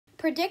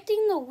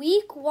predicting the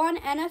Week 1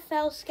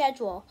 NFL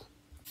schedule.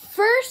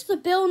 First, the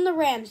Bills and the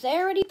Rams. They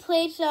already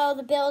played, so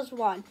the Bills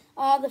won.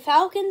 The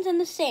Falcons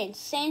and the Saints.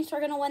 Saints are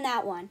going to win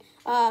that one.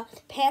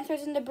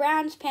 Panthers and the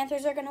Browns.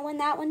 Panthers are going to win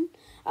that one.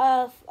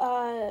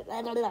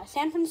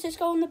 San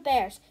Francisco and the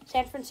Bears.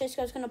 San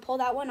Francisco is going to pull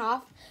that one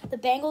off. The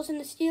Bengals and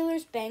the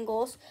Steelers.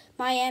 Bengals.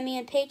 Miami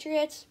and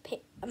Patriots.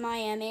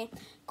 Miami.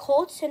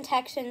 Colts and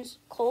Texans.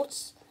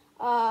 Colts.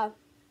 Did I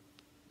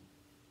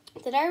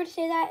already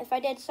say that? If I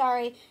did,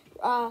 sorry.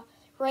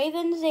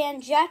 Ravens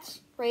and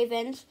Jets.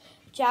 Ravens.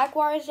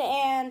 Jaguars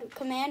and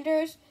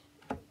Commanders.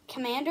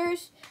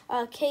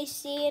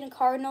 KC and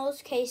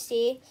Cardinals.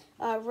 KC.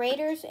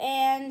 Raiders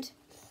and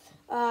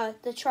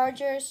the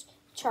Chargers.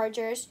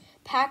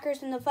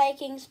 Packers and the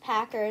Vikings.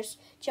 Packers.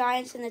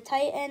 Giants and the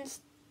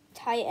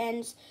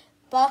Titans.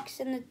 Bucks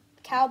and the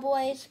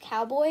Cowboys.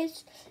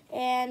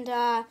 And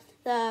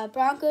the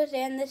Broncos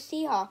and the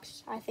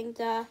Seahawks. I think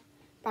the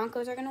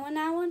Broncos are going to win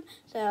that one.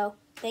 So,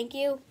 thank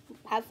you.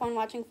 Have fun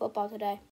watching football today.